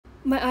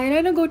My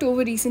eyeliner got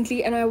over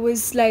recently and I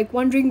was like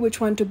wondering which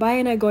one to buy,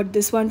 and I got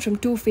this one from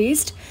Too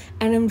Faced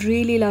and I'm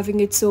really loving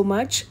it so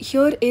much.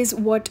 Here is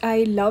what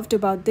I loved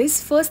about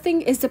this. First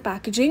thing is the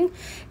packaging.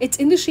 It's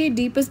in the shade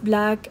Deepest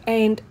Black,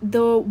 and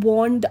the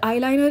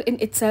eyeliner in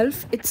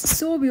itself, it's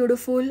so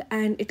beautiful,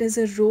 and it is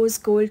a rose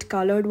gold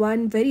colored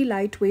one, very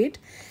lightweight,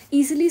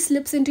 easily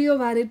slips into your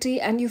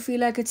vanity and you feel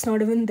like it's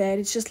not even there,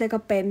 it's just like a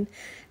pen.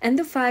 And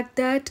the fact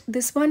that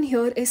this one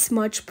here is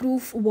smudge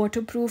proof,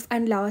 waterproof,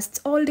 and lasts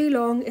all day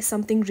long is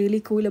something really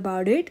cool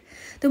about it.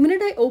 The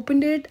minute I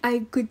opened it,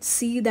 I could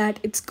see that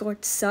it's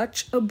got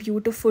such a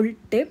beautiful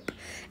tip.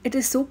 It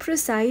is so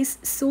precise,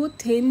 so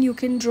thin, you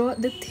can draw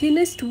the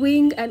thinnest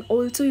wing and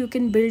also you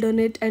can build on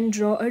it and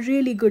draw a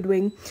really good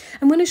wing.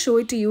 I'm going to show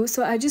it to you.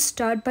 So I just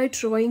start by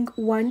drawing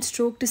one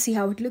stroke to see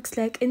how it looks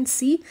like, and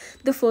see,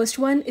 the first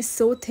one is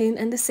so thin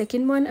and the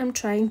second one I'm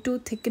trying to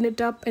thicken it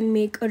up and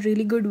make a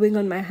really good wing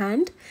on my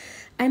hand.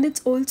 And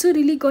it's also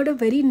really got a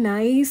very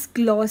nice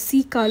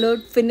glossy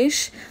colored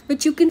finish,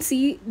 which you can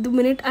see the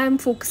minute I'm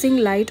focusing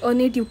light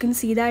on it, you can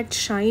see that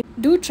shine.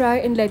 Do try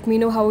and let me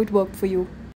know how it worked for you.